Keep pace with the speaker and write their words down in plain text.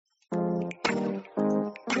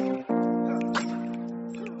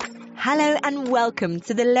Hello and welcome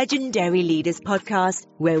to the Legendary Leaders podcast,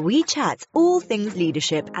 where we chat all things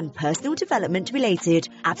leadership and personal development related,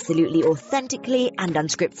 absolutely authentically and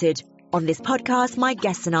unscripted. On this podcast, my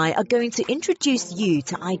guests and I are going to introduce you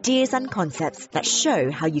to ideas and concepts that show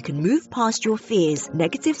how you can move past your fears,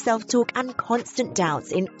 negative self-talk and constant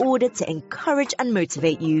doubts in order to encourage and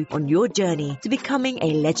motivate you on your journey to becoming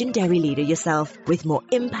a legendary leader yourself with more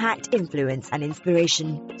impact, influence and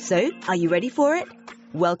inspiration. So, are you ready for it?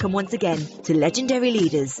 Welcome once again to Legendary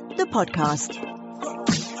Leaders, the podcast.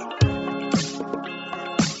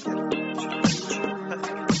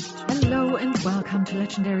 Hello and welcome to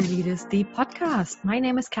Legendary Leaders, the podcast. My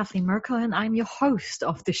name is Kathleen Merkel and I'm your host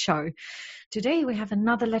of the show. Today we have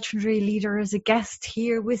another legendary leader as a guest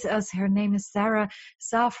here with us. Her name is Sara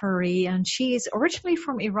and she is originally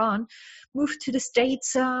from Iran, moved to the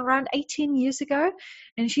States around 18 years ago,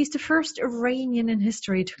 and she's the first Iranian in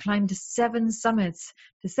history to climb the 7 summits,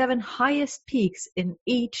 the 7 highest peaks in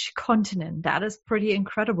each continent. That is pretty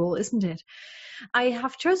incredible, isn't it? I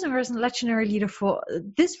have chosen her as a legendary leader for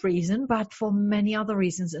this reason, but for many other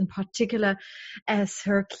reasons, in particular as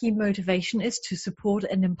her key motivation is to support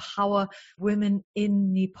and empower women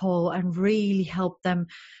in Nepal and really help them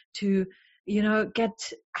to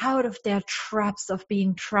get out of their traps of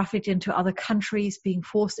being trafficked into other countries, being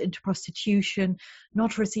forced into prostitution,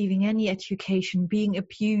 not receiving any education, being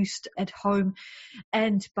abused at home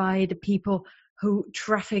and by the people who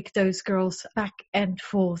traffic those girls back and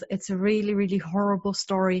forth. It's a really, really horrible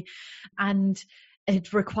story, and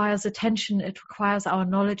it requires attention, it requires our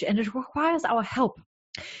knowledge, and it requires our help.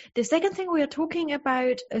 The second thing we are talking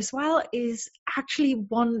about as well is actually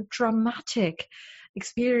one dramatic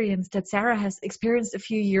experience that Sara has experienced a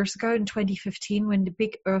few years ago in 2015 when the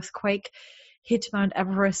big earthquake hit Mount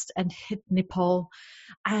Everest and hit Nepal.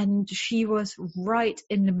 And she was right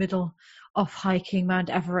in the middle of hiking Mount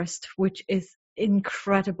Everest, which is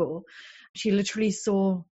incredible. She literally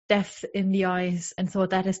saw death in the eyes and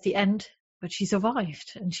thought that is the end. But she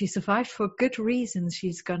survived, and she survived for good reasons.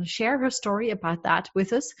 She's going to share her story about that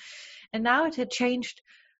with us. And now it had changed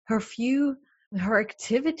her view, her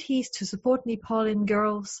activities to support Nepali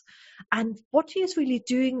girls, and what she is really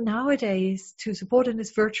doing nowadays to support in this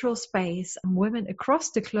virtual space and women across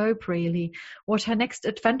the globe, really, what her next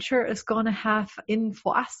adventure is going to have in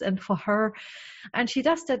for us and for her. And she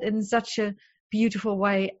does that in such a beautiful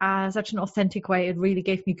way, such an authentic way. It really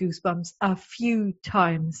gave me goosebumps a few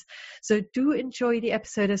times. So do enjoy the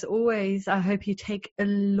episode as always. I hope you take a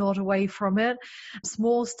lot away from it.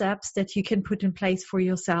 Small steps that you can put in place for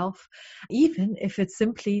yourself, even if it's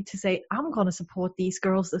simply to say, I'm going to support these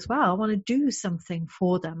girls as well. I want to do something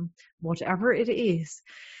for them, whatever it is.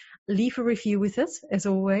 Leave a review with us as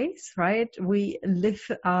always, right? We live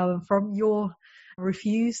from your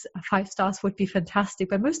reviews. 5 stars would be fantastic,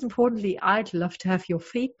 but most importantly, I'd love to have your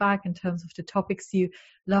feedback in terms of the topics you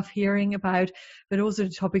love hearing about, but also the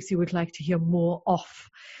topics you would like to hear more of.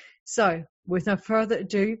 So with no further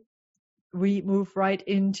ado, we move right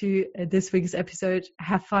into this week's episode.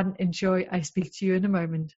 Have fun, enjoy. I speak to you in a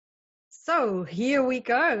moment. So here we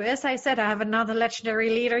go. As I said, I have another legendary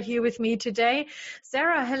leader here with me today.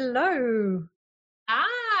 Sara, hello.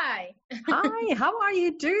 Hi. Hi, how are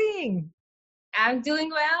you doing? I'm doing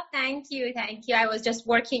well. Thank you. I was just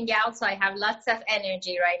working out, so I have lots of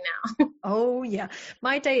energy right now. Oh, yeah.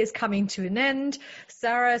 My day is coming to an end.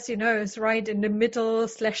 Sara's, is right in the middle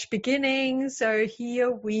 / beginning. So here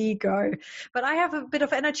we go. But I have a bit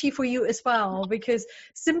of energy for you as well, because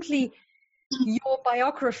simply your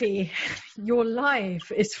biography, your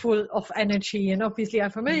life is full of energy. And obviously I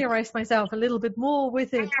familiarized myself a little bit more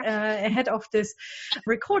with it ahead of this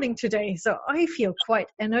recording today. So I feel quite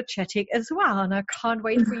energetic as well. And I can't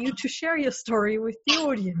wait for you to share your story with the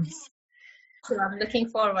audience. So I'm looking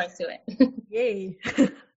forward to it. Yay.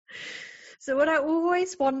 So what I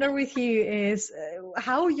always wonder with you is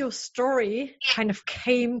how your story kind of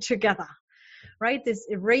came together. Right, this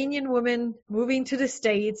Iranian woman moving to the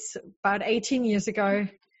States about 18 years ago,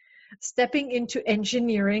 stepping into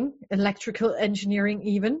engineering, electrical engineering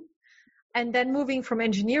even, and then moving from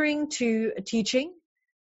engineering to teaching,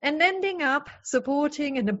 and ending up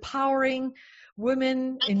supporting and empowering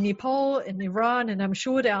women in Nepal, in Iran, and I'm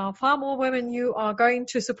sure there are far more women you are going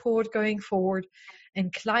to support going forward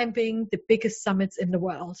and climbing the biggest summits in the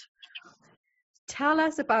world. Tell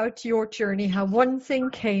us about your journey, how one thing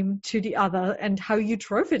came to the other and how you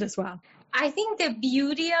drove it as well. I think the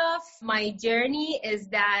beauty of my journey is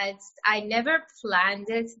that I never planned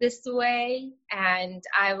it this way, and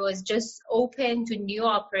I was just open to new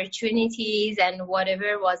opportunities and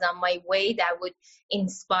whatever was on my way that would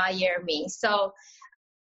inspire me. So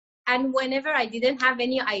And whenever I didn't have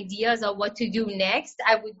any ideas of what to do next,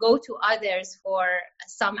 I would go to others for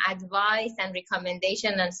some advice and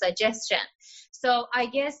recommendation and suggestion. So I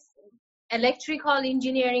guess electrical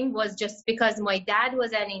engineering was just because my dad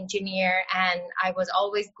was an engineer and I was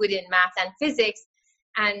always good in math and physics.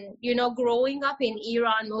 And, growing up in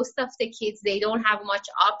Iran, most of the kids, they don't have much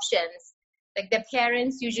options. Like the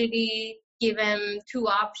parents usually give them 2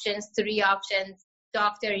 options, 3 options,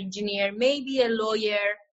 doctor, engineer, maybe a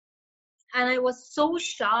lawyer. And I was so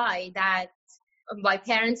shy that my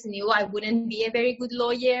parents knew I wouldn't be a very good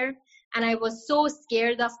lawyer. And I was so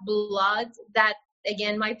scared of blood that,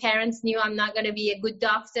 again, my parents knew I'm not going to be a good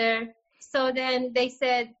doctor. So then they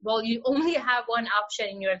said, well, you only have one option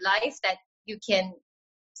in your life, that you can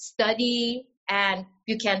study and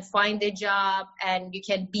you can find a job and you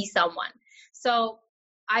can be someone. So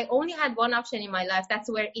I only had one option in my life. That's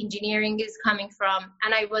where engineering is coming from.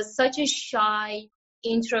 And I was such a shy,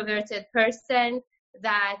 introverted person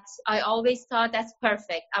that I always thought, that's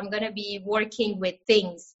perfect. I'm going to be working with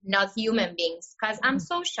things, not human beings, because I'm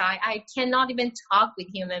so shy. I cannot even talk with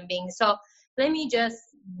human beings. So let me just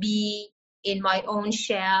be in my own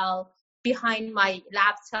shell, behind my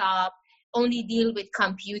laptop, only deal with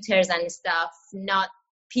computers and stuff, not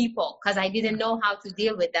people, because I didn't know how to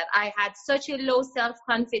deal with that. I had such a low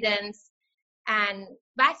self-confidence. And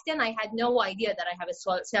back then, I had no idea that I have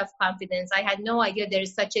a self-confidence. I had no idea there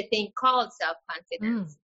is such a thing called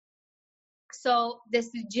self-confidence. So this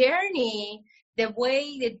journey, the way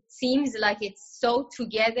it seems like it's so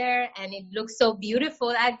together and it looks so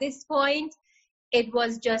beautiful at this point, it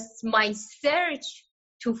was just my search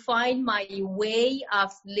to find my way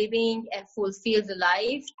of living a fulfilled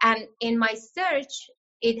life. And in my search,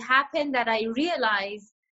 it happened that I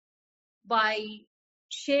realized by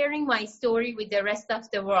sharing my story with the rest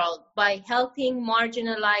of the world, by helping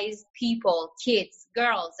marginalized people, kids,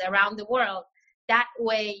 girls around the world, that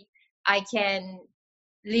way I can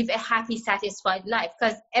live a happy, satisfied life.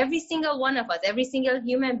 Because every single one of us, every single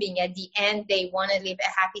human being, at the end, they want to live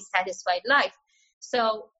a happy, satisfied life.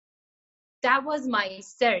 So that was my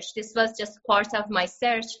search. This was just part of my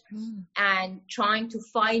search and trying to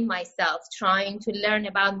find myself, trying to learn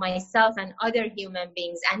about myself and other human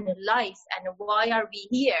beings and life and why are we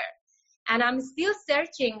here. And I'm still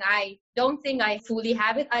searching. I don't think I fully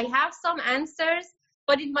have it. I have some answers,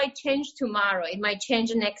 but it might change tomorrow. It might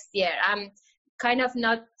change next year. I'm kind of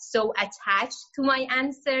not so attached to my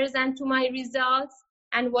answers and to my results.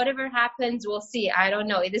 And whatever happens, we'll see. I don't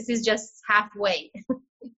know. This is just halfway.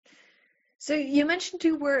 So you mentioned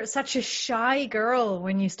you were such a shy girl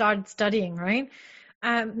when you started studying, right?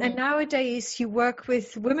 And nowadays you work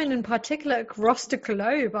with women in particular across the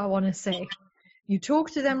globe, I want to say. You talk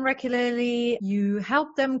to them regularly, you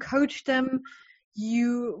help them, coach them.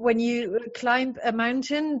 When you climb a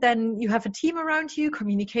mountain, then you have a team around you.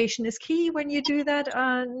 Communication is key when you do that,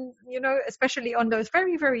 and especially on those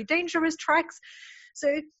very, very dangerous tracks.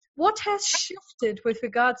 So what has shifted with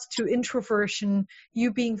regards to introversion,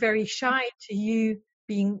 you being very shy to you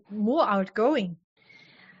being more outgoing?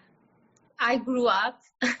 I grew up.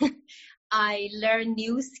 I learned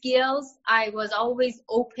new skills. I was always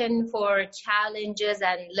open for challenges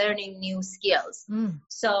and learning new skills.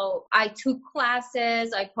 So I took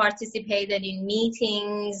classes, I participated in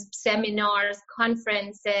meetings, seminars,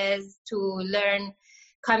 conferences to learn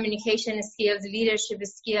communication skills, leadership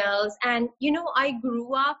skills. And, I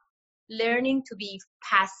grew up learning to be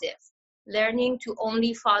passive, learning to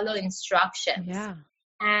only follow instructions. Yeah.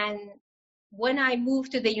 And when I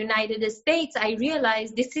moved to the United States, I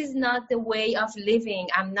realized this is not the way of living.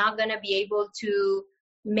 I'm not going to be able to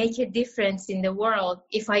make a difference in the world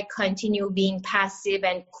if I continue being passive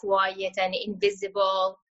and quiet and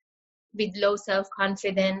invisible with low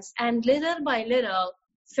self-confidence. And little by little,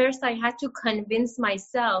 first I had to convince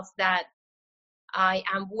myself that I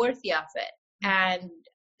am worthy of it and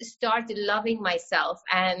start loving myself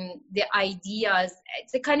and the ideas.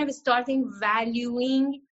 It's a kind of starting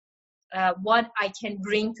valuing what I can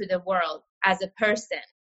bring to the world as a person,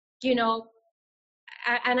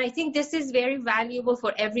 and I think this is very valuable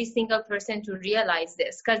for every single person to realize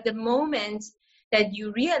this, because the moment that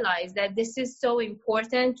you realize that this is so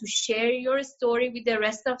important to share your story with the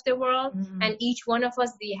rest of the world, and each one of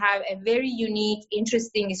us, we have a very unique,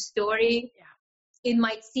 interesting story. It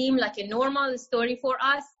might seem like a normal story for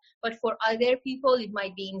us, but for other people, it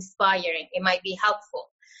might be inspiring. It might be helpful.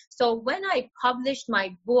 So when I published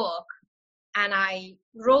my book, and I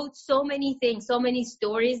wrote so many things, so many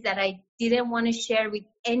stories that I didn't want to share with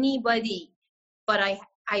anybody. But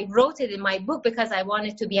I wrote it in my book because I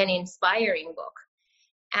wanted to be an inspiring book.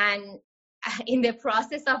 And in the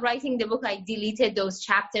process of writing the book, I deleted those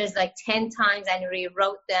chapters like 10 times and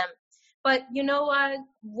rewrote them. But you know what?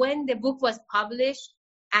 When the book was published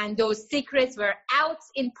and those secrets were out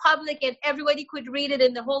in public and everybody could read it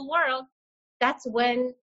in the whole world, that's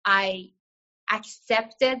when I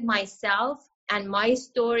accepted myself and my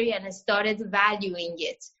story and I started valuing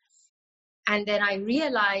it. And then I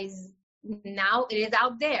realized now it is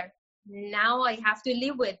out there. Now I have to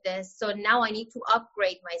live with this. So now I need to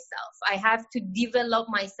upgrade myself. I have to develop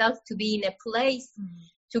myself to be in a place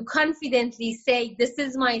to confidently say, this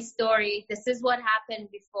is my story. This is what happened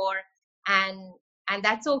before. And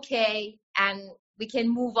that's okay. And we can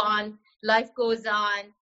move on. Life goes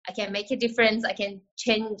on. I can make a difference. I can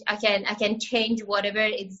change. I can change whatever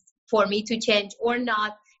it's for me to change or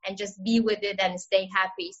not, and just be with it and stay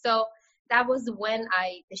happy. So that was when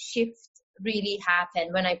the shift really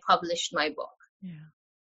happened, when I published my book. Yeah,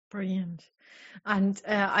 brilliant. And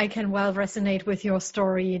I can well resonate with your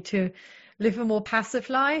story to live a more passive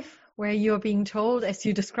life where you're being told, as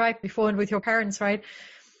you described before and with your parents, right,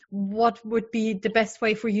 what would be the best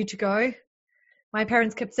way for you to go. My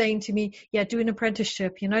parents kept saying to me, yeah, do an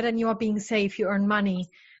apprenticeship, then you are being safe, you earn money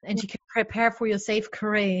and you can prepare for your safe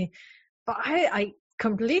career. But I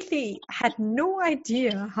completely had no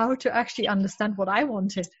idea how to actually understand what I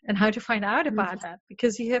wanted and how to find out about that,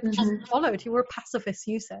 because you have just followed, you were passive, as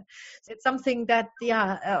you said. So it's something that,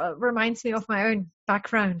 reminds me of my own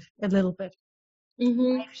background a little bit.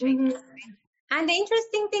 And the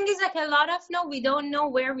interesting thing is, like, a lot of we don't know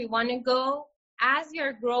where we want to go. As we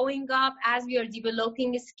are growing up, as we are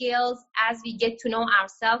developing skills, as we get to know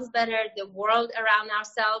ourselves better, the world around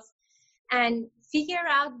ourselves, and figure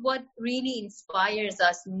out what really inspires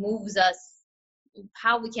us, moves us,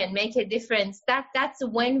 how we can make a difference, that's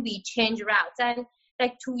when we change routes. And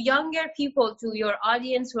like, to younger people, to your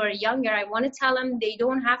audience who are younger, I want to tell them they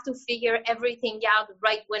don't have to figure everything out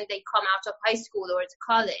right when they come out of high school or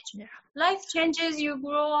college. Yeah. Life changes, you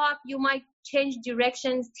grow up, you might change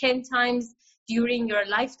directions 10 times during your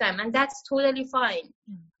lifetime, and that's totally fine.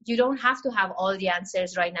 You don't have to have all the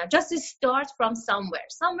answers right now. Just to start from somewhere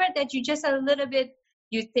that you just a little bit,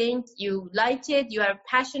 you think you like it, you are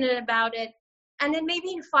passionate about it, and then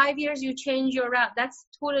maybe in 5 years you change your route. That's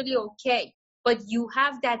totally okay. But you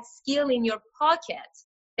have that skill in your pocket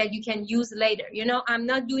that you can use later. I'm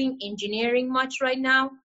not doing engineering much right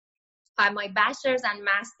now. My bachelor's and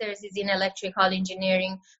master's is in electrical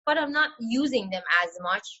engineering, but I'm not using them as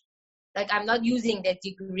much. Like, I'm not using the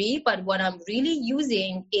degree, but what I'm really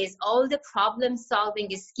using is all the problem-solving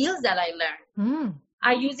skills that I learned.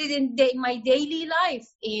 I use it in my daily life,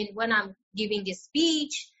 when I'm giving a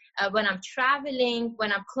speech, when I'm traveling,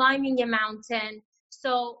 when I'm climbing a mountain.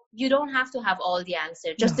 So you don't have to have all the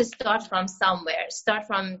answers. Just to start from somewhere. Start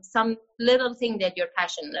from some little thing that you're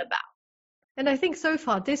passionate about. And I think so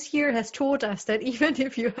far this year has taught us that even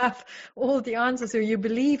if you have all the answers, or you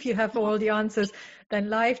believe you have all the answers, then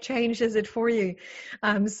life changes it for you.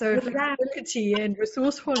 So flexibility and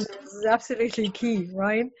resourcefulness is absolutely key,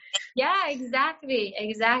 right? Yeah, exactly.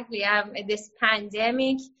 This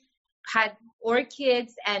pandemic had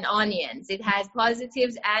orchids and onions. It has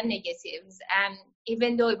positives and negatives. And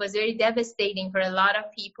even though it was very devastating for a lot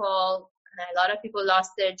of people, and a lot of people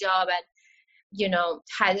lost their job and,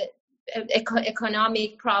 had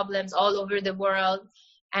economic problems all over the world,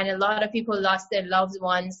 and a lot of people lost their loved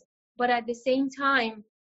ones. But at the same time,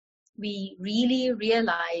 we really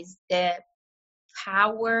realized the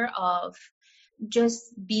power of just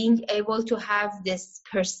being able to have this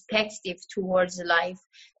perspective towards life.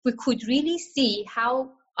 We could really see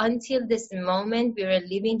how until this moment we were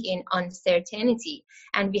living in uncertainty,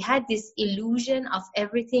 and we had this illusion of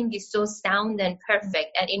everything is so sound and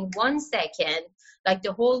perfect, and in 1 second, like,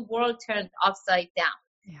 the whole world turned upside down.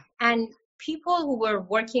 Yeah. And people who were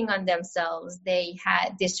working on themselves, they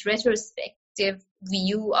had this retrospective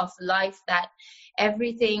view of life that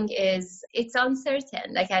everything it's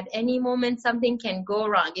uncertain. Like, at any moment something can go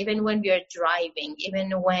wrong, even when we are driving,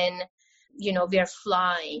 even when we are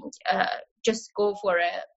flying. Just go for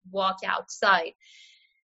a walk outside.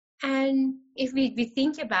 And if we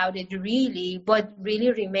think about it, really, what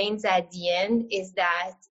really remains at the end is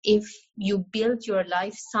that if you build your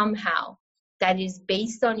life somehow that is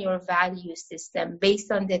based on your value system,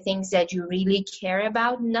 based on the things that you really care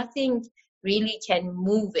about, nothing really can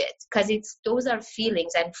move it, because those are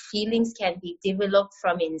feelings, and feelings can be developed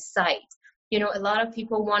from inside. A lot of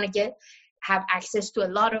people want to have access to a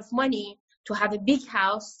lot of money, to have a big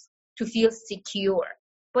house, to feel secure.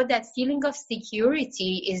 But that feeling of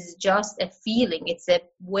security is just a feeling. It's a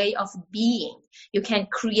way of being. You can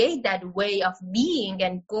create that way of being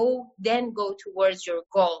and go towards your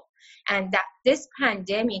goal. And that this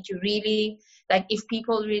pandemic really, like, if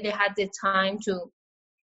people really had the time to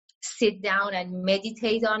sit down and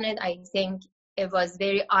meditate on it, I think it was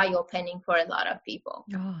very eye-opening for a lot of people.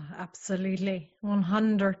 Oh, absolutely.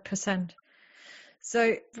 100%.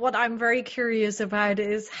 So what I'm very curious about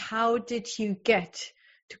is, how did you get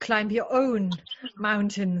to climb your own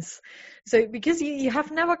mountains? So because you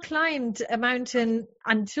have never climbed a mountain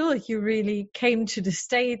until you really came to the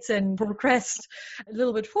States and progressed a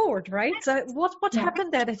little bit forward, right? So what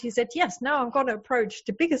happened there that you said, yes, now I'm going to approach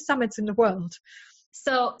the biggest summits in the world?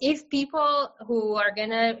 So if people who are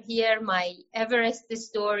going to hear my Everest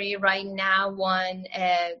story right now want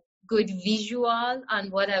a good visual on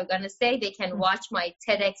what I'm going to say, they can watch my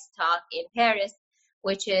TEDx talk in Paris,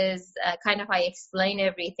 which is kind of, I explain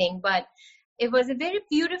everything. But it was a very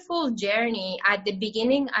beautiful journey. At the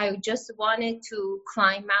beginning, I just wanted to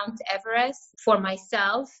climb Mount Everest for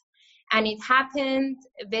myself. And it happened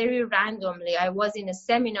very randomly. I was in a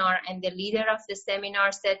seminar and the leader of the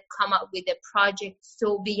seminar said, come up with a project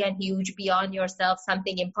so big and huge beyond yourself,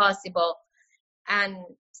 something impossible. And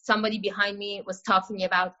somebody behind me was talking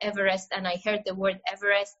about Everest, and I heard the word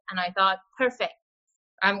Everest and I thought, perfect,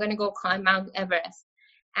 I'm going to go climb Mount Everest.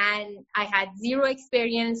 And I had zero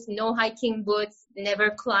experience, no hiking boots, never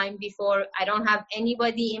climbed before. I don't have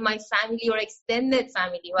anybody in my family or extended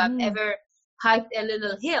family who have ever hiked a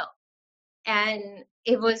little hill. And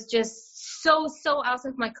it was just so out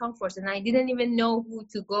of my comfort zone. I didn't even know who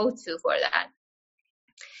to go to for that.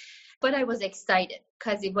 But I was excited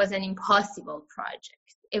because it was an impossible project.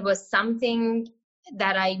 It was something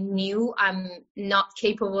that I knew I'm not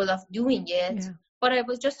capable of doing it, but I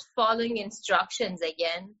was just following instructions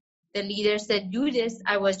again. The leader said, do this.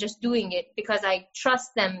 I was just doing it because I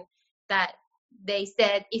trust them, that they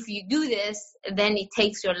said, if you do this, then it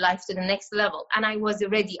takes your life to the next level. And I was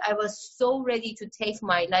ready. I was so ready to take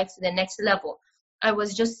my life to the next level. I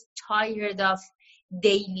was just tired of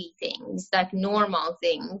daily things, like normal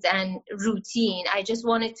things and routine. I just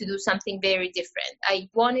wanted to do something very different. I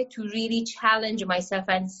wanted to really challenge myself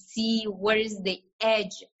and see where is the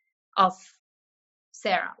edge of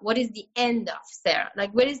Sara. What is the end of Sara?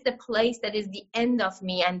 Like, where is the place that is the end of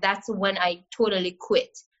me? And that's when I totally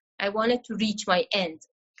quit. I wanted to reach my end.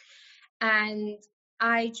 And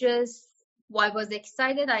I was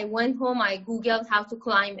excited. I went home. I Googled how to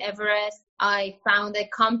climb Everest. I found a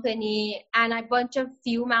company and a bunch of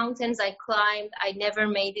few mountains I climbed. I never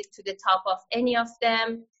made it to the top of any of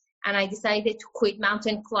them. And I decided to quit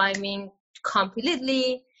mountain climbing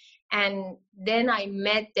completely. And then I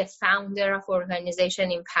met the founder of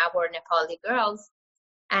organization Empower Nepali Girls.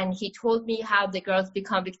 And he told me how the girls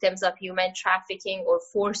become victims of human trafficking or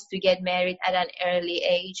forced to get married at an early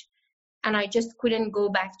age. And I just couldn't go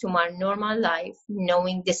back to my normal life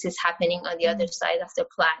knowing this is happening on the other side of the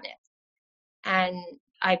planet. And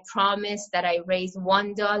I promised that I raise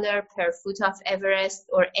 $1 per foot of Everest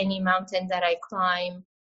or any mountain that I climb.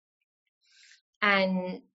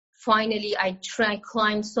 And finally, I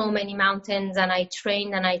climbed so many mountains, and I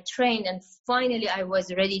trained. And finally, I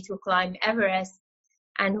was ready to climb Everest.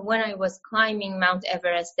 And when I was climbing Mount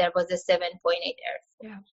Everest, there was a 7.8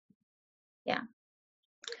 earthquake. Yeah.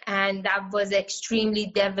 And that was extremely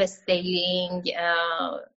devastating.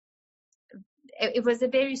 It was a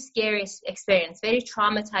very scary experience, very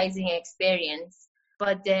traumatizing experience.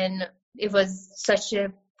 But then it was such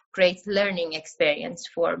a great learning experience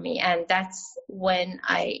for me. And that's when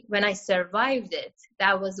I survived it,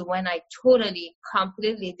 that was when I totally,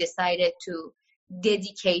 completely decided to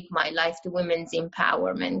dedicate my life to women's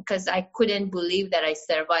empowerment, because I couldn't believe that I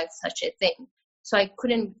survived such a thing. So I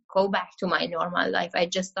couldn't go back to my normal life. I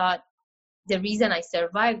just thought, the reason I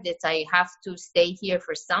survived it, I have to stay here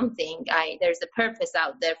for something. There's a purpose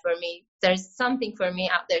out there for me. There's something for me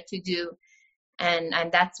out there to do. And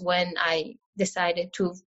that's when I decided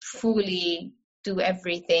to fully do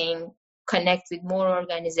everything, connect with more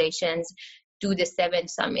organizations, do the 7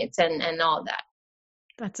 summits and all that.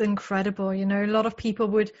 That's incredible. You know, a lot of people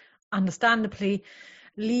would understandably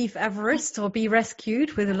leave Everest or be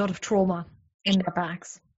rescued with a lot of trauma in their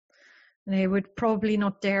bags. And they would probably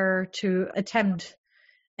not dare to attempt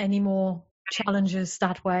any more challenges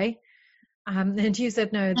that way. And you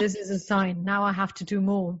said, no, this is a sign. Now I have to do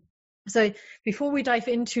more. So before we dive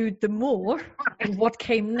into the more and what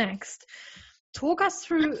came next, talk us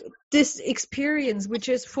through this experience, which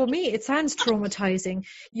is, for me, it sounds traumatizing.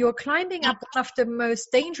 You're climbing up one of the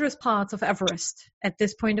most dangerous parts of Everest at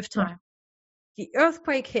this point of time. The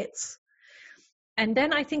earthquake hits. And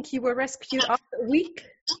then I think you were rescued after a week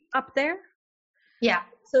up there. Yeah.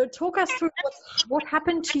 So talk us through what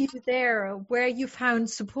happened to you there, where you found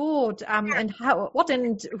support, and what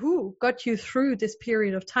and who got you through this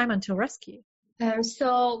period of time until rescue.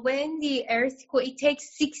 So when the earthquake, it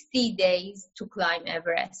takes 60 days to climb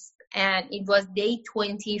Everest, and it was day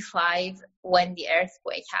 25 when the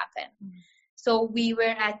earthquake happened. So we were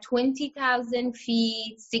at 20,000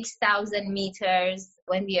 feet, 6,000 meters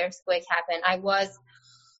when the earthquake happened. I was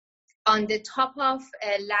on the top of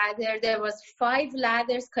a ladder. There was 5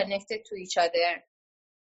 ladders connected to each other,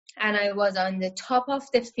 and I was on the top of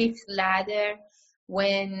the 5th ladder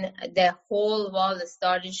when the whole wall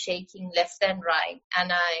started shaking left and right.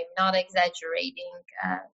 And I'm not exaggerating.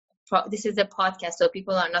 This is a podcast, so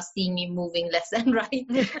people are not seeing me moving left and right.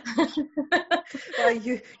 Well,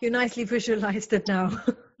 you nicely visualized it now.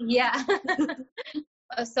 Yeah.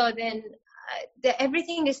 So then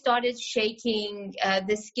everything started shaking.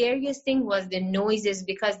 The scariest thing was the noises,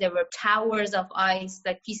 because there were towers of ice,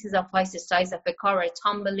 like pieces of ice the size of a car, were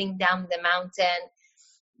tumbling down the mountain.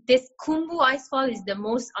 This Khumbu icefall is the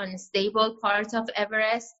most unstable part of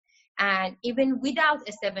Everest, and even without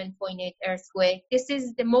a 7.8 earthquake, this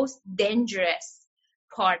is the most dangerous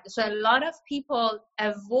part. So a lot of people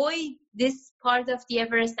avoid this part of the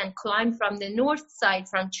Everest and climb from the north side,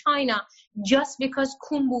 from China, just because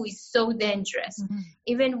Khumbu is so dangerous. Mm-hmm.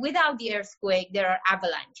 Even without the earthquake, there are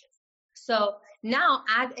avalanches. So now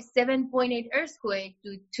add a 7.8 earthquake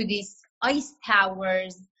to these ice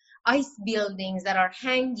towers, ice buildings that are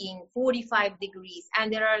hanging 45 degrees,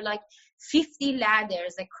 and there are like 50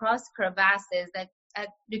 ladders across crevasses that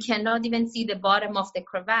you cannot even see the bottom of the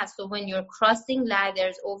crevasse. So when you're crossing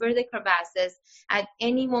ladders over the crevasses, at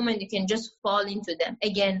any moment you can just fall into them.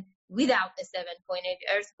 Again, without a 7.8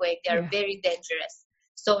 earthquake, they're very dangerous.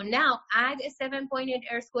 So now add a 7.8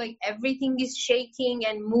 earthquake, everything is shaking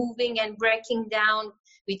and moving and breaking down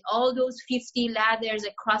with all those 50 ladders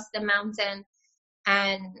across the mountain.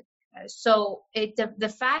 And so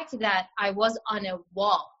the fact that I was on a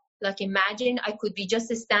wall, like imagine I could be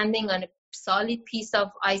just standing on a solid piece of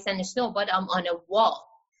ice and snow, but I'm on a wall.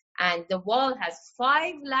 And the wall has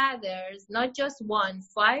 5 ladders, not just 1,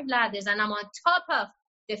 5 ladders, and I'm on top of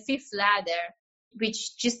the 5th ladder,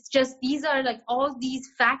 which just these are like all these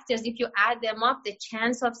factors. If you add them up, the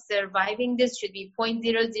chance of surviving this should be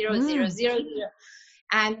 0.00000.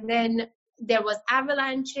 And then there was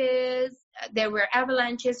avalanches. There were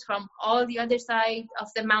avalanches from all the other side of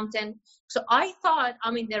the mountain. So I thought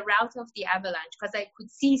I'm in the route of the avalanche, because I could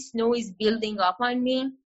see snow is building up on me.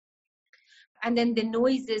 And then the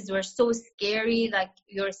noises were so scary, like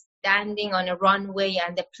you're standing on a runway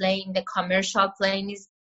and the commercial plane is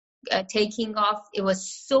taking off. It was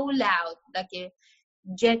so loud, like a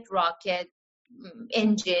jet rocket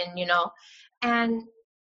engine, and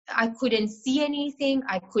I couldn't see anything.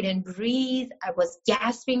 I couldn't breathe. I was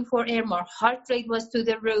gasping for air. My heart rate was to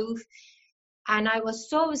the roof. And I was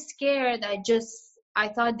so scared. I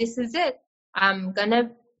thought, this is it. I'm going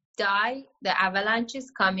to die. The avalanche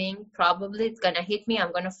is coming. Probably it's going to hit me.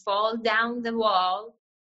 I'm going to fall down the wall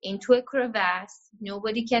into a crevasse.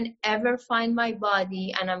 Nobody can ever find my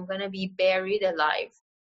body, and I'm going to be buried alive.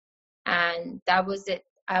 And that was it.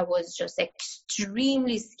 I was just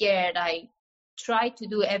extremely scared. I tried to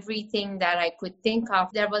do everything that I could think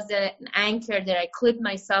of. There was an anchor there. I clipped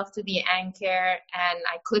myself to the anchor, and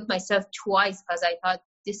I clipped myself twice because I thought,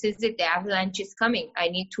 this is it. The avalanche is coming. I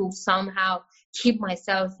need to somehow keep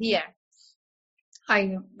myself here.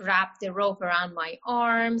 I wrapped the rope around my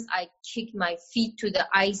arms. I kicked my feet to the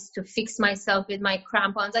ice to fix myself with my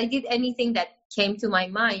crampons. I did anything that came to my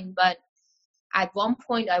mind, but at one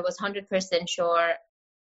point I was 100% sure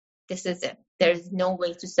this is it. There's no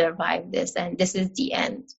way to survive this, and this is the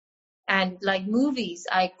end. And like movies,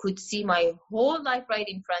 I could see my whole life right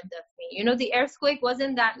in front of me. The earthquake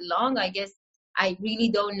wasn't that long. I guess I really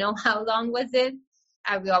don't know how long was it.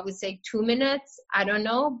 I would say 2 minutes. I don't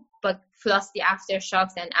know, but plus the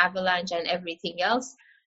aftershocks and avalanche and everything else.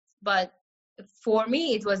 But for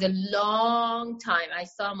me, it was a long time. I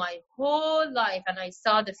saw my whole life, and I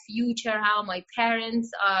saw the future, how my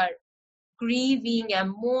parents are grieving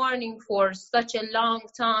and mourning for such a long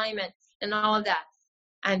time and all that.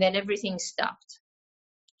 And then everything stopped.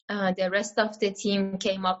 The rest of the team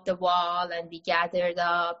came up the wall and we gathered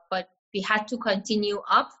up, but we had to continue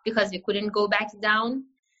up because we couldn't go back down.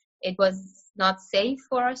 It was not safe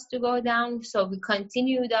for us to go down. So we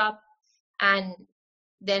continued up, and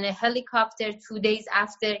then a helicopter 2 days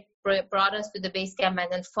after brought us to the base camp,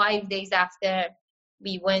 and then 5 days after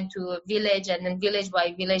we went to a village, and then village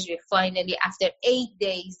by village, we finally, after 8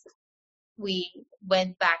 days, we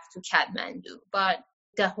went back to Kathmandu. But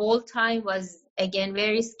the whole time was, again,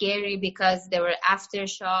 very scary because there were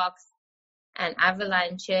aftershocks and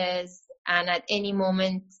avalanches, and at any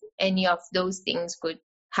moment, any of those things could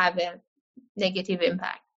have a negative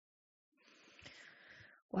impact.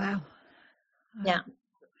 Wow. Yeah.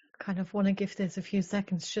 Kind of want to give this a few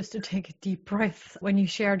seconds just to take a deep breath. When you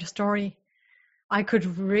shared the story, I could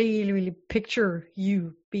really, really picture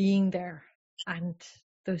you being there and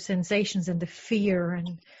those sensations and the fear.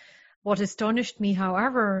 And what astonished me,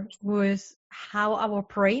 however, was how our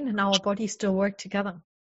brain and our body still work together.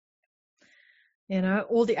 You know,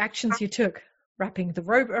 all the actions you took, wrapping the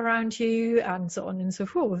rope around you and so on and so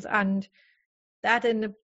forth, and that in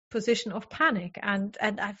a position of panic. And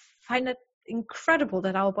I find it incredible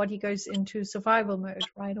that our body goes into survival mode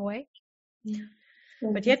right away. Yeah.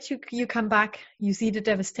 But yet you come back, you see the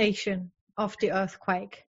devastation of the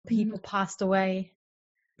earthquake. People passed away,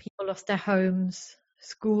 people lost their homes,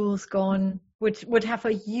 schools gone, which would have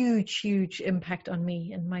a huge, huge impact on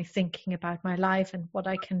me and my thinking about my life and what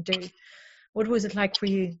I can do. What was it like for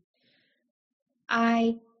you?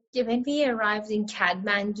 When we arrived in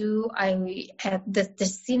Kathmandu, the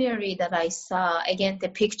scenery that I saw, again, the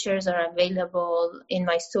pictures are available in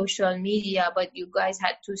my social media, but you guys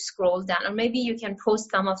had to scroll down, or maybe you can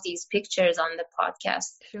post some of these pictures on the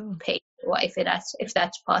podcast page, if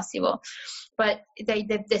that's possible. But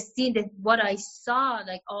the scene, that what I saw,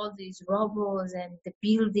 like all these rubbles and the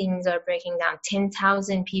buildings are breaking down,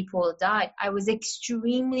 10,000 people died. I was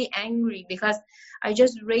extremely angry because I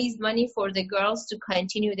just raised money for the girls to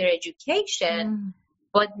continue their education,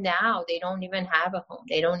 but now they don't even have a home.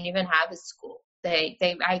 They don't even have a school.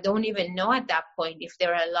 I don't even know at that point if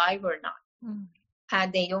they're alive or not.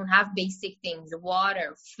 And they don't have basic things,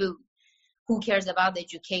 water, food. Who cares about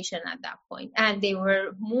education at that point? And they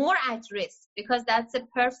were more at risk because that's a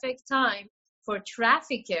perfect time for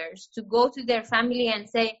traffickers to go to their family and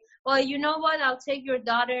say, well, you know what? I'll take your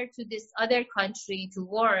daughter to this other country to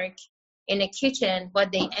work in a kitchen,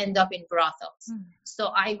 but they end up in brothels. So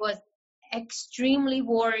I was extremely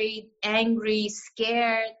worried, angry,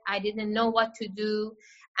 scared. I didn't know what to do.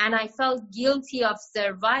 And I felt guilty of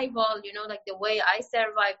survival, like the way I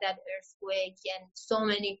survived that earthquake and so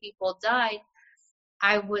many people died.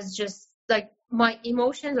 I was just like, my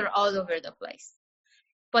emotions are all over the place.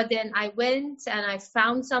 But then I went and I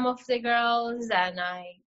found some of the girls and I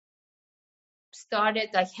started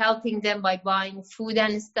like helping them by buying food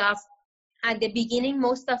and stuff. At the beginning,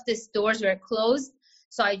 most of the stores were closed.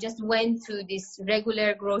 So I just went to these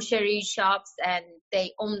regular grocery shops and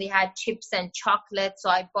they only had chips and chocolate. So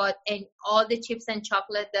I bought all the chips and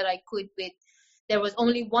chocolate that I could with. There was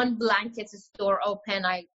only one blanket store open.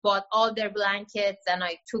 I bought all their blankets and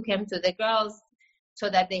I took them to the girls so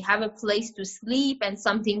that they have a place to sleep and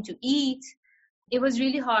something to eat. It was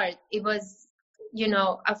really hard. It was,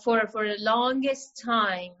 for the longest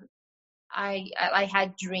time, I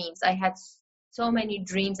had dreams. I had so many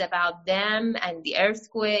dreams about them and the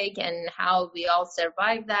earthquake and how we all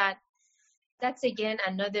survived that. That's, again,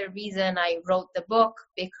 another reason I wrote the book,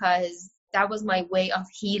 because that was my way of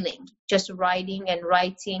healing, just writing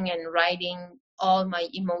all my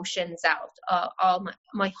emotions out, all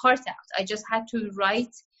my heart out. I just had to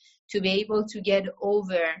write to be able to get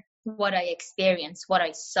over what I experienced, what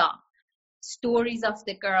I saw. Stories of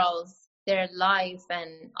the girls, their life,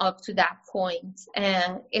 and up to that point.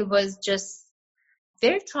 And it was just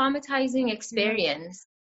very traumatizing experience.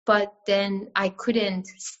 But then I couldn't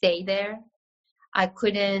stay there. I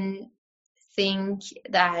couldn't think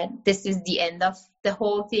that this is the end of the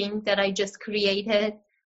whole thing that I just created.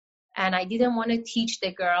 And I didn't want to teach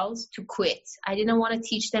the girls to quit. I didn't want to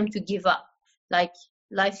teach them to give up. Like,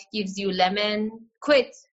 life gives you lemon,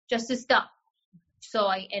 quit, just to stop. So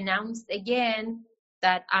I announced again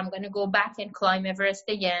that I'm going to go back and climb Everest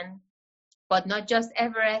again. But not just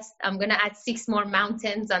Everest. I'm going to add 6 more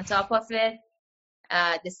mountains on top of it.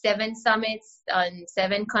 The 7 summits on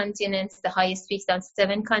 7 continents, the highest peaks on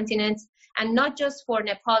 7 continents. And not just for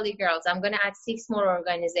Nepali girls. I'm going to add 6 more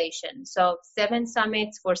organizations. So 7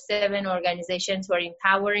 summits for 7 organizations who are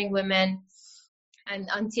empowering women. And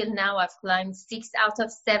until now, I've climbed 6 out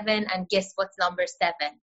of 7. And guess what's number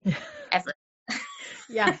 7? Everest.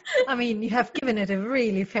 Yeah, I mean, you have given it a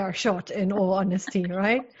really fair shot, in all honesty,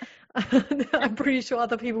 right? I'm pretty sure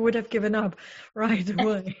other people would have given up right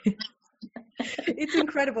away. It's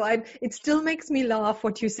incredible. It still makes me laugh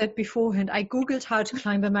what you said beforehand. I Googled how to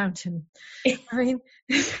climb a mountain. I mean,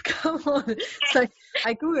 come on. It's like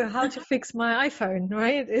I Googled how to fix my iPhone,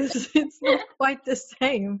 right? It's not quite the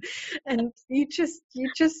same. And you just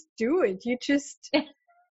do it.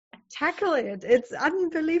 tackle it. It's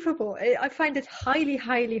unbelievable. I find it highly,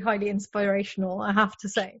 highly, highly inspirational, I have to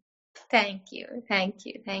say. Thank you.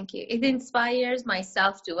 It inspires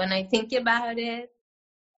myself too when I think about it.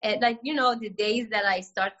 Like, the days that I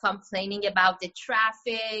start complaining about the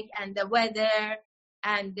traffic and the weather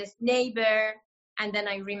and this neighbor, and then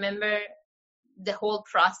I remember the whole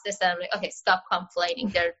process, and I'm like, okay, stop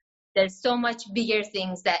complaining. There's so much bigger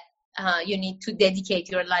things that you need to dedicate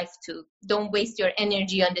your life to. Don't waste your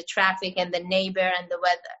energy on the traffic and the neighbor and the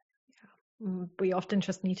weather. We often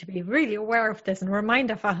just need to be really aware of this and remind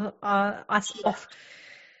us of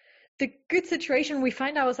the good situation we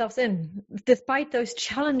find ourselves in, despite those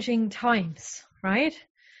challenging times, right?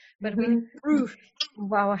 But we improve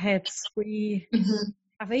our heads. We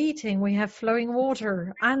have eating, we have flowing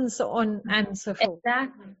water, and so on and so forth.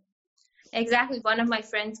 Exactly. One of my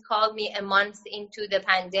friends called me a month into the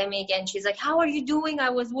pandemic, and she's like, how are you doing? I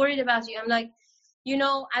was worried about you. I'm like,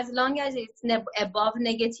 as long as it's above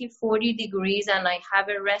negative 40 degrees and I have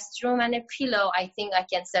a restroom and a pillow, I think I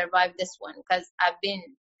can survive this one, because I've been,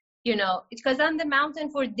 because on the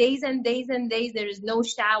mountain for days and days and days, there is no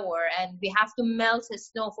shower, and we have to melt the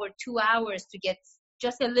snow for 2 hours to get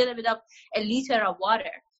just a little bit of a liter of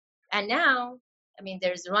water. And now,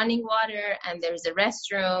 there's running water and there's a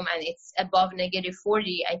restroom and it's above negative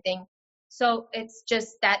 40, I think. So it's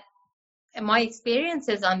just that my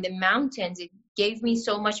experiences on the mountains, it gave me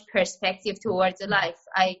so much perspective towards life.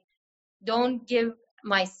 I don't give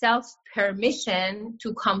myself permission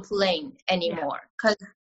to complain anymore, because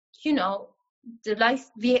the life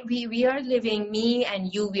we are living, me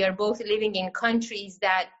and you, we are both living in countries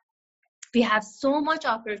that we have so much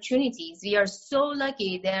opportunities. We are so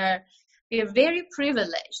lucky. We are very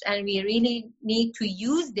privileged, and we really need to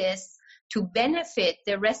use this to benefit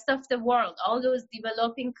the rest of the world, all those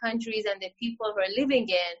developing countries and the people who are living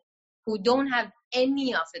in who don't have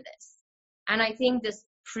any of this. And I think this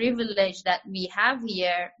privilege that we have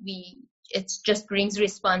here, it just brings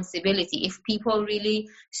responsibility. If people really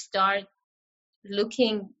start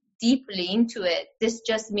looking deeply into it, this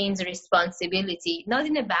just means responsibility, not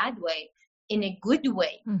in a bad way, in a good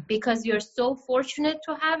way, because you're so fortunate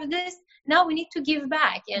to have this. Now we need to give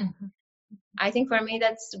back. And I think for me,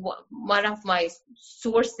 that's one of my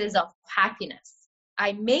sources of happiness.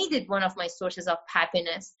 I made it one of my sources of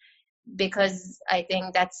happiness, because I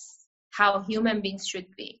think that's how human beings should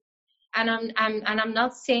be. And I'm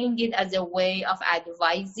not saying it as a way of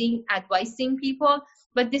advising people,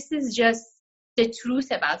 but this is just the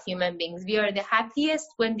truth about human beings. We are the happiest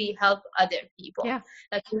when we help other people. Yeah.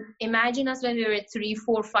 Like, imagine us when we were 3,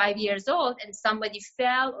 4, 5 years old and somebody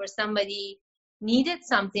fell or somebody needed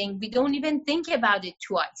something. We don't even think about it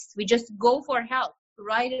twice. We just go for help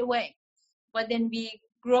right away. But then we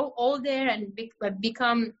grow older and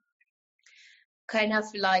become kind of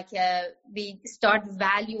like we start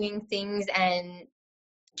valuing things and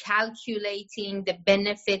calculating the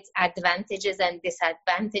benefits, advantages and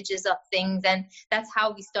disadvantages of things, and that's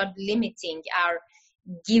how we start limiting our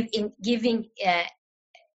giving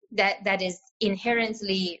that is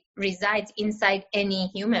inherently resides inside any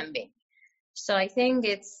human being. So I think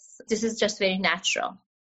this is just very natural.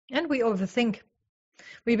 And we overthink.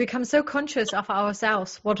 We become so conscious of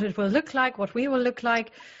ourselves, what it will look like, what we will look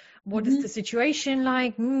like, what is the situation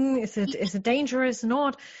like, is it dangerous,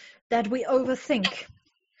 not, that we overthink.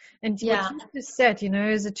 And what you just said,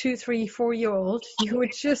 as a 2, 3, 4-year-old, you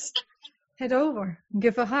would just head over,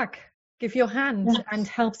 give a hug, give your hand and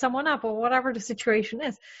help someone up, or whatever the situation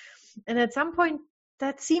is. And at some point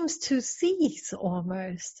that seems to cease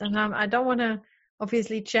almost. And I don't want to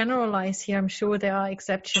obviously generalize here. I'm sure there are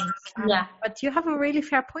exceptions. But you have a really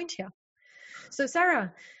fair point here. So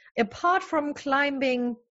Sara, apart from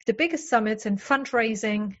climbing the biggest summits and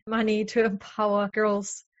fundraising money to empower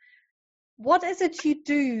girls, what is it you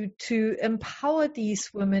do to empower these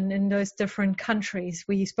women in those different countries?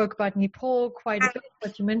 We spoke about Nepal quite a bit,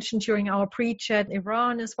 but you mentioned during our pre-chat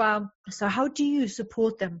Iran as well. So how do you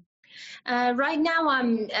support them? Right now,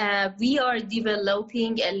 we are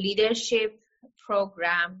developing a leadership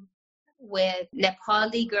program with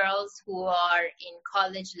Nepali girls who are in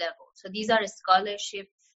college level. So these are scholarship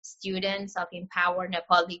students of Empower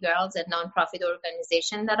Nepali Girls, a nonprofit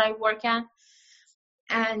organization that I work at.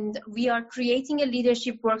 And we are creating a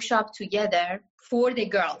leadership workshop together for the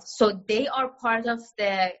girls. So they are part of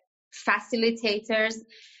the facilitators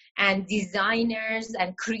and designers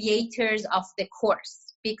and creators of the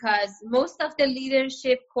course, because most of the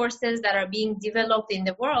leadership courses that are being developed in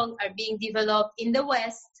the world are being developed in the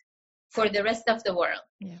West for the rest of the world.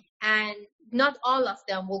 Yeah. And not all of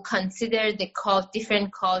them will consider the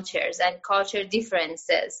different cultures and culture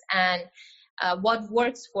differences and what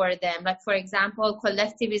works for them. Like, for example,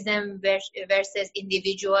 collectivism versus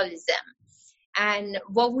individualism. And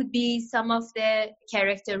what would be some of the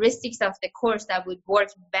characteristics of the course that would work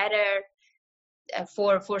better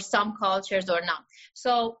for some cultures or not.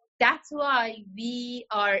 So that's why we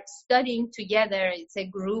are studying together. It's a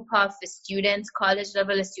group of students, college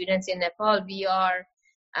level students in Nepal. We are,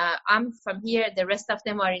 I'm from here, the rest of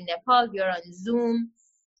them are in Nepal. We are on Zoom,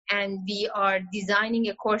 and we are designing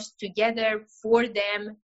a course together for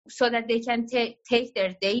them so that they can take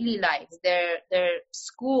their daily lives, their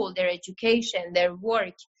school, their education, their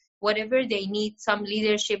work, whatever they need, some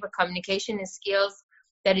leadership or communication skills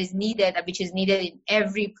that is needed, which is needed in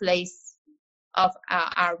every place of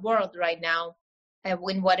our world right now,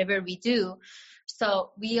 in whatever we do.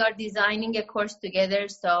 So we are designing a course together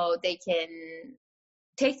so they can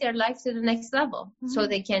take their life to the next level, so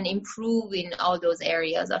they can improve in all those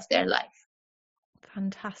areas of their life.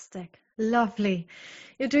 Fantastic. Lovely.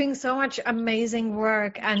 You're doing so much amazing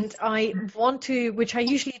work, and I want to, which I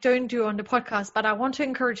usually don't do on the podcast, but I want to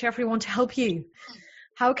encourage everyone to help you.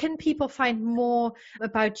 How can people find more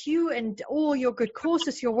about you and all your good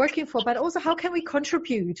causes you're working for, but also how can we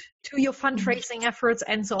contribute to your fundraising efforts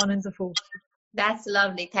and so on and so forth? That's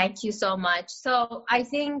lovely. Thank you so much. So I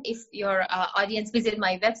think if your audience visit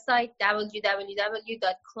my website,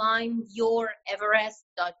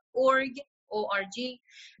 www.climbyoureverest.org,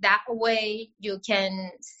 that way you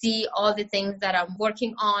can see all the things that I'm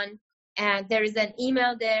working on. And there is an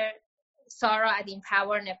email there,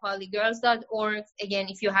 Sara@empowernepalигirls.org. Again,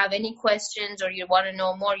 if you have any questions or you want to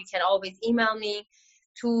know more, you can always email me.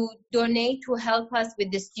 To donate to help us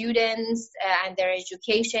with the students and their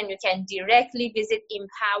education, you can directly visit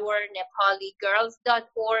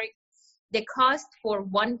empowernepalигirls.org. The cost for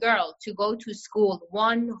one girl to go to school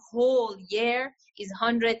one whole year is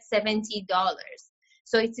 $170.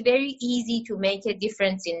 So it's very easy to make a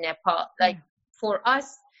difference in Nepal. Like for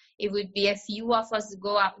us, it would be a few of us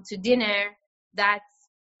go out to dinner. That's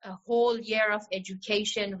a whole year of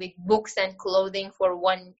education with books and clothing for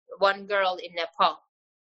one girl in Nepal.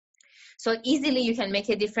 So easily you can make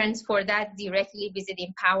a difference for that. Directly visit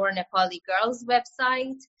Empower Nepali Girls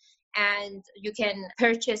website, and you can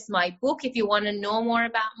purchase my book. If you want to know more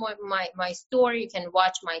about my story, you can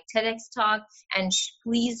watch my TEDx talk, and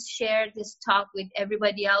please share this talk with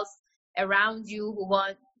everybody else around you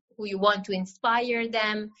who you want to inspire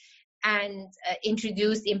them, and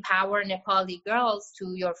introduce Empower Nepali Girls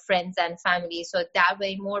to your friends and family. So that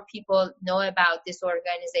way more people know about this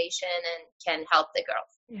organization and can help the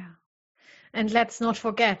girls. Yeah. And let's not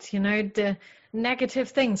forget, the negative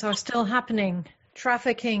things are still happening.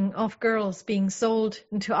 Trafficking of girls being sold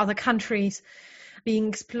into other countries, being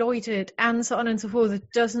exploited, and so on and so forth.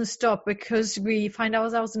 It doesn't stop because we find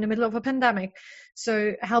ourselves in the middle of a pandemic.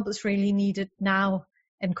 So help is really needed now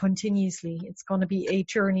and continuously. It's going to be a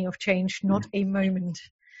journey of change, not a moment.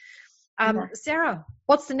 Sara,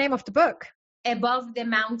 what's the name of the book? Above the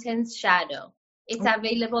Mountain's Shadow. It's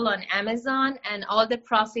available on Amazon, and all the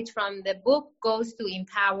profit from the book goes to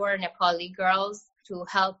Empower Nepali Girls to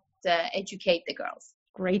help educate the girls.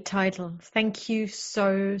 Great title. Thank you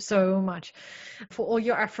so, so much for all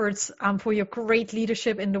your efforts, for your great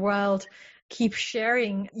leadership in the world. Keep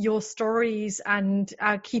sharing your stories and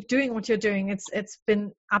keep doing what you're doing. It's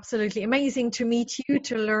been absolutely amazing to meet you,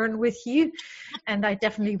 to learn with you, and I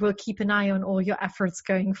definitely will keep an eye on all your efforts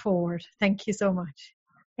going forward. Thank you so much.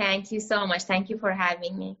 Thank you so much. Thank you for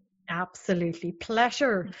having me. Absolutely.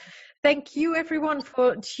 Pleasure. Thank you, everyone,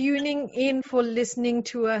 for tuning in, for listening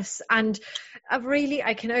to us. And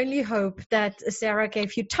I can only hope that Sara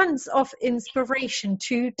gave you tons of inspiration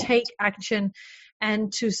to take action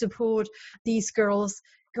and to support these girls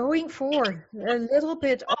going forward. A little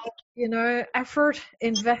bit of, effort,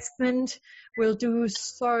 investment will do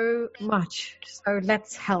so much. So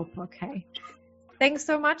let's help, okay? Thanks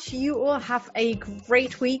so much. You all have a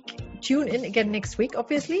great week. Tune in again next week,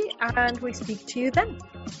 obviously, and we speak to you then.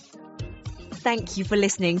 Thank you for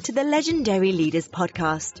listening to the Legendary Leaders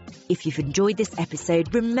podcast. If you've enjoyed this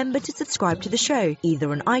episode, remember to subscribe to the show,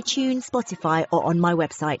 either on iTunes, Spotify, or on my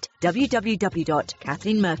website,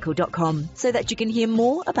 www.kathleen.merkel.com, so that you can hear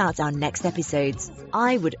more about our next episodes.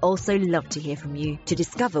 I would also love to hear from you. To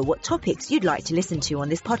discover what topics you'd like to listen to on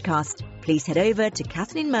this podcast, please head over to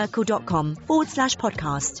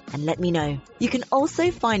kathleenmerkel.com/podcast and let me know. You can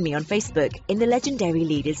also find me on Facebook in the Legendary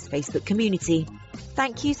Leaders Facebook community.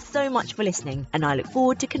 Thank you so much for listening, and I look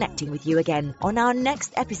forward to connecting with you again on our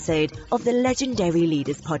next episode of the Legendary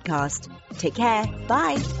Leaders podcast. Take care.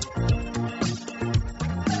 Bye.